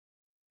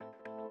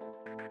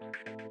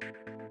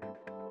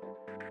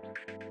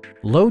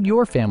Load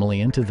your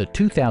family into the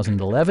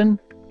 2011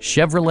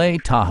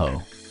 Chevrolet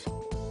Tahoe.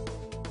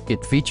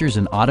 It features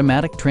an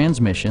automatic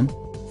transmission,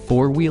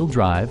 four-wheel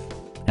drive,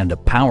 and a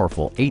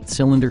powerful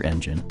 8-cylinder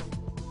engine.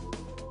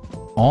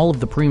 All of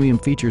the premium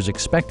features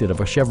expected of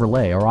a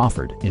Chevrolet are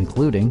offered,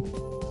 including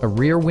a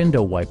rear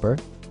window wiper,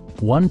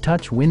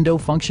 one-touch window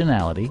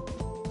functionality,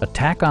 a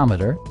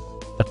tachometer,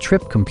 a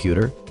trip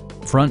computer,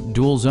 front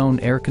dual-zone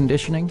air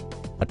conditioning,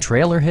 a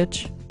trailer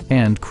hitch,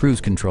 and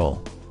cruise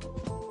control.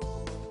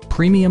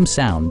 Premium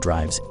sound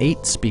drives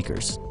 8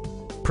 speakers,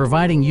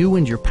 providing you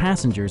and your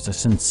passengers a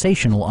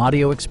sensational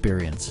audio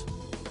experience.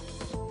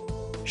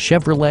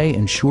 Chevrolet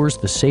ensures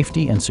the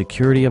safety and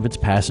security of its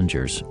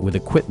passengers with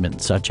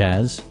equipment such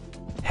as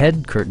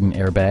head curtain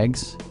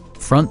airbags,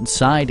 front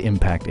side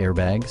impact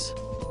airbags,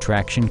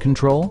 traction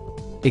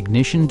control,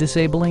 ignition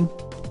disabling,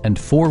 and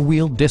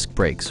four-wheel disc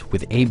brakes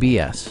with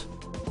ABS.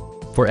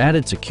 For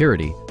added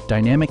security,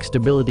 dynamic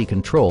stability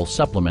control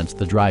supplements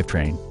the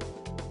drivetrain.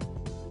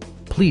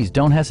 Please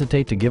don't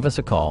hesitate to give us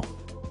a call.